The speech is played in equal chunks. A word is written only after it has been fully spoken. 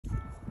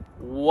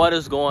What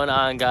is going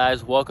on,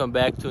 guys? Welcome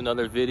back to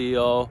another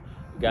video.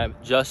 We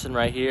got Justin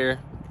right here.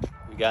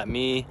 We got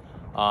me.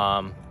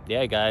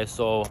 Yeah, guys,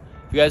 so if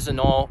you guys don't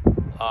know,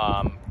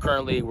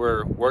 currently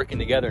we're working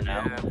together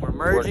now. Yeah, we're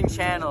merging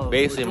channels.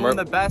 Basically, we're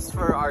doing the best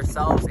for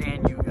ourselves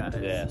and you guys.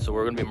 Yeah, so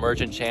we're gonna be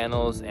merging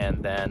channels,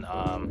 and then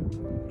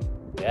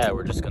yeah,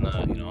 we're just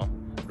gonna, you know,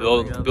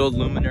 build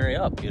Luminary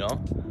up, you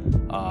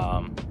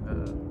know.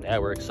 Yeah,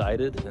 we're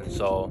excited, and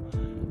so,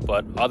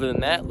 but other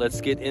than that,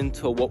 let's get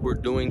into what we're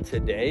doing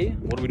today.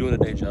 What are we doing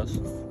today,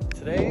 Justin?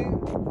 Today,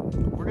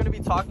 we're gonna be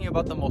talking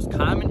about the most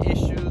common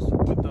issues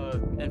with the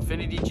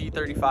Infiniti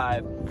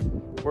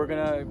G35. We're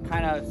gonna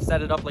kind of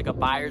set it up like a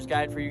buyer's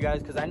guide for you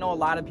guys, because I know a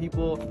lot of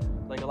people,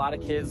 like a lot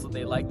of kids,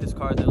 they like this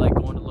car, they like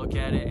going to look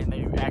at it, and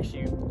they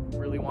actually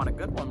really want a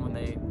good one when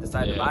they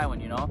decide to buy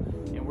one, you know?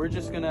 And we're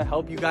just gonna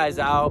help you guys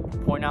out,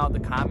 point out the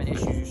common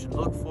issues you should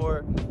look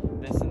for,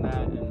 this and that,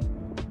 and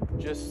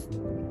just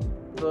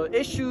the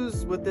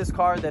issues with this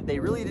car that they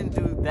really didn't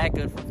do that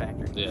good from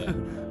factory. Yeah.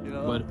 You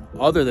know?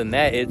 But other than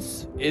that, it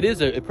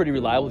is a pretty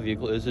reliable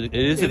vehicle. It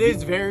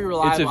is very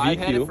reliable. It's a VQ. I've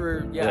had it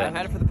for I've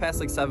had it for the past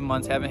like 7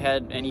 months. Haven't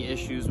had any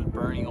issues with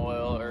burning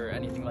oil or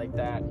anything like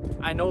that.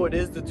 I know it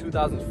is the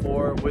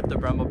 2004 with the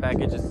Brembo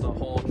package. It's the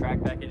whole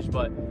track package,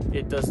 but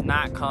it does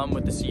not come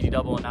with the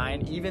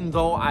CD009. Even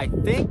though I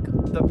think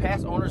the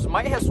past owners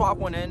might have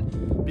swapped one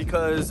in,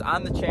 because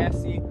on the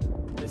chassis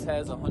this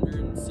has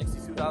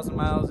 162,000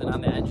 miles, and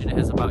on the engine it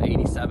has about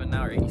 87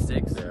 now, or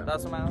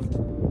 86,000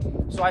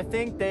 miles. So I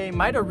think they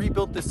might have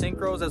rebuilt the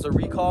synchros as a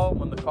recall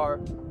when the car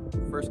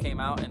first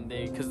came out, and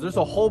because there's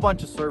a whole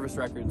bunch of service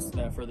records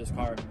for this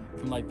car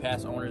from like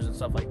past owners and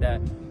stuff like that.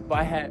 But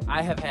I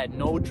have had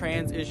no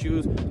trans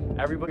issues.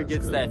 Everybody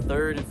gets that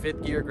third and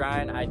fifth gear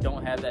grind. I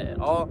don't have that at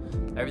all.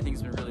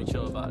 Everything's been really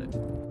chill about it.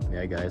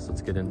 Yeah, guys,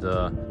 let's get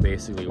into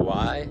basically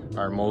why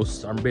our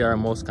most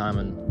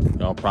common, you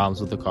know,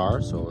 problems with the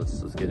car. So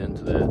let's get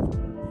into that.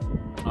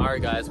 All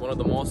right, guys, one of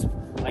the most,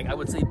 like, I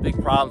would say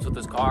big problems with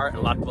this car, and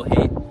a lot of people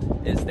hate,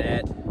 is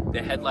that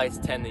the headlights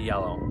tend to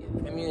yellow.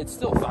 I mean, it's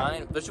still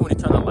fine, especially when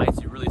you turn the lights,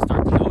 you really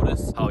start to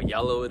notice how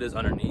yellow it is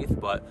underneath.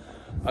 But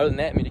other than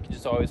that, I mean, you can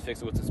just always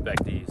fix it with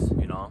Inspectees,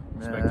 you know.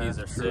 Inspectees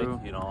are sick,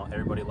 you know,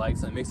 everybody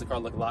likes them. It makes the car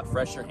look a lot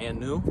fresher and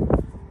new.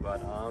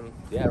 But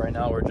yeah, right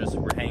now we're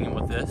hanging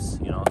with this,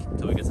 you know,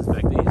 until we get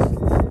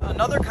Inspectees.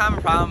 Another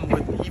common problem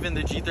with even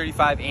the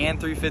G35 and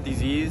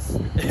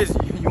 350Zs is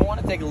you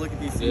want to take a look at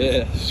these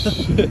seats.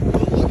 Yeah.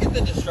 Look at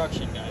the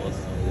destruction, guys.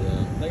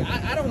 Like,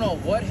 I don't know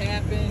what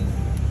happened,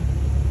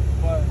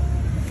 but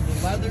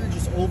the leather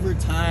just over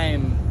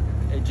time,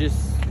 it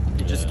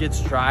just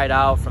gets dried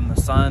out from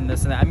the sun,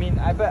 this and that. I mean,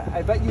 I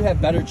bet you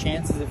have better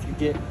chances if you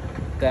get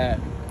that,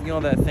 you know,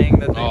 that thing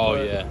that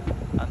they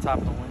put on top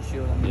of the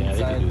windshield on the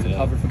inside to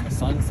cover from the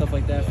sun and stuff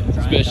like that. From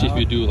drying especially out.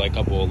 If you do like a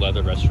couple of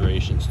leather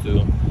restorations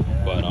too.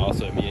 But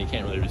also, I mean, you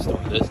can't really restore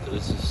this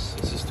because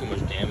this is too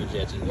much damage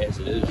as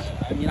it is.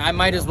 I mean, I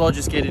might as well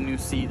just get a new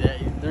seat.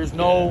 There's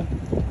no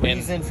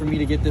reason for me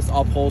to get this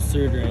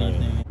upholstered or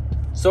anything.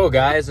 So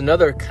guys,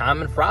 another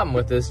common problem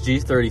with this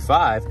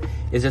G35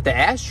 is that the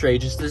ashtray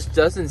just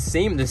doesn't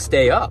seem to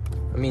stay up.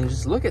 I mean,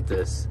 just look at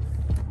this.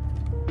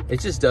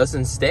 It just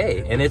doesn't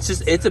stay, and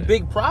it's a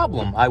big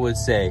problem, I would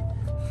say.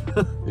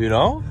 You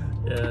know?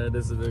 Yeah, it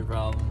is a big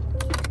problem.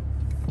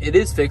 It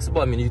is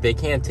fixable. I mean, they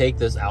can take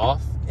this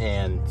off,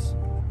 and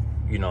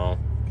you know,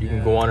 you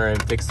can go under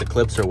and fix the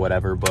clips or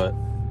whatever. But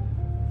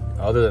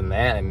other than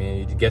that, I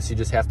mean, I guess you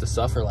just have to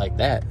suffer like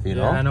that. You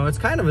know? I know, it's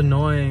kind of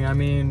annoying. I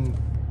mean,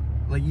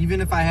 like,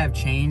 even if I have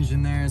change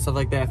in there and stuff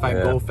like that, if I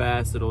go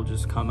fast, it'll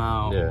just come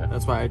out. Yeah.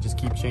 That's why I just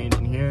keep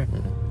changing here.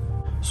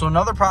 So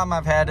another problem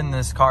I've had in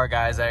this car,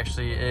 guys,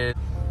 actually, is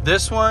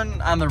this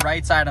one on the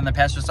right side, on the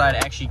passenger side,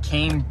 actually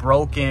came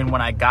broken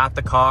when I got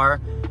the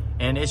car.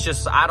 And it's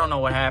just, I don't know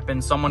what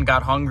happened. Someone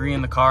got hungry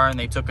in the car and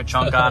they took a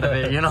chunk out of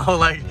it, you know?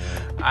 Like,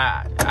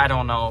 I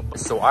don't know.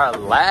 So our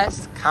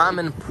last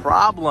common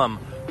problem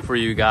for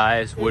you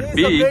guys would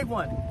be... It's a big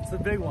one. It's a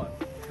big one.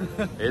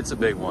 It's a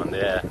big one,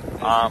 yeah.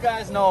 As you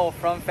guys know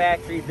from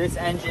factory, this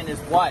engine is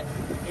what?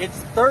 It's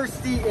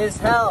thirsty as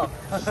hell.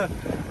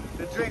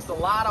 It drinks a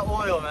lot of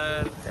oil,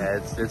 man. Yeah,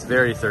 it's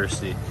very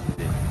thirsty.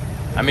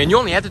 I mean, you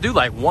only have to do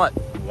like what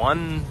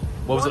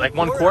was it, like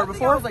one quart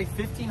before? I was like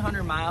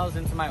 1,500 miles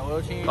into my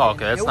oil change. Oh,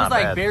 okay, that's not bad.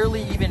 It was like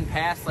barely even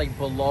past like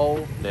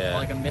below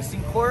like a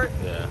missing quart.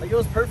 Yeah. Like, it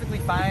was perfectly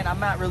fine. I'm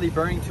not really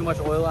burning too much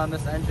oil on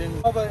this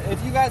engine. Oh, but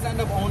if you guys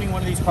end up owning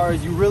one of these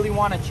cars, you really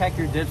want to check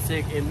your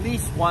dipstick at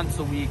least once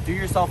a week. Do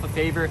yourself a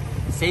favor,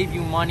 save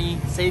you money,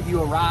 save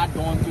you a rod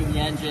going through the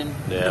engine.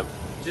 Yep.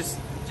 Just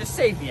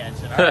save the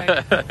engine, all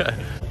right?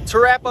 To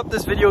wrap up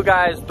this video,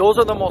 guys, those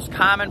are the most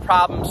common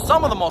problems,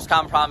 some of the most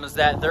common problems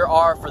that there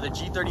are for the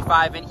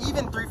G35 and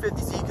even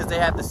 350Z, because they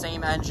have the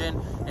same engine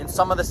and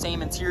some of the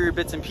same interior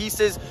bits and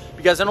pieces.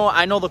 Because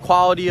I know the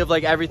quality of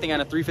like everything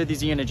on a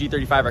 350Z and a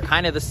G35 are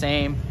kind of the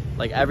same.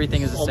 Like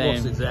everything is the same.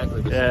 Almost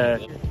exactly the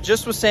same.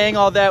 Just was saying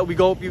all that, we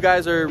hope you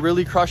guys are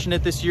really crushing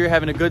it this year,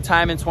 having a good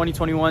time in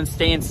 2021,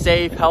 staying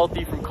safe,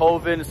 healthy from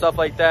COVID and stuff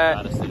like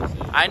that.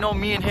 I know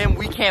me and him,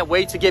 we can't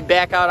wait to get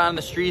back out on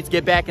the streets,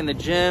 get back in the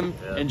gym,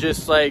 and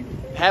just like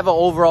have an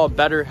overall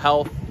better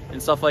health and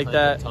stuff like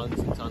that. Tons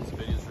and tons of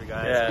videos for you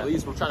guys. At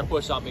least we're trying to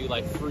push out maybe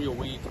like 3 a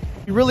week.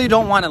 We really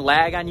don't want to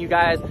lag on you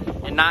guys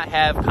and not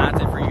have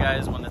content for you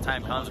guys when the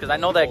time comes, because I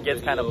know that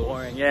gets kind of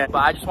boring. But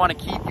I just want to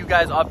keep you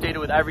guys updated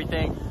with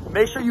everything.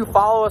 Make sure you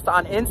follow us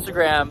on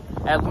Instagram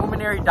at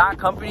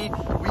luminary.company.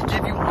 We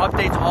give you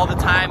updates all the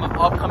time of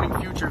upcoming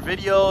future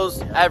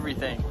videos,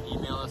 everything.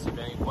 Email us if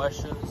you have any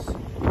questions.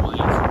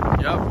 We'll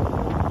answer. Yep.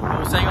 But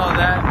we're saying all of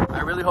that.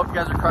 I really hope you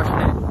guys are crushing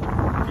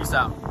it. Peace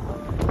out.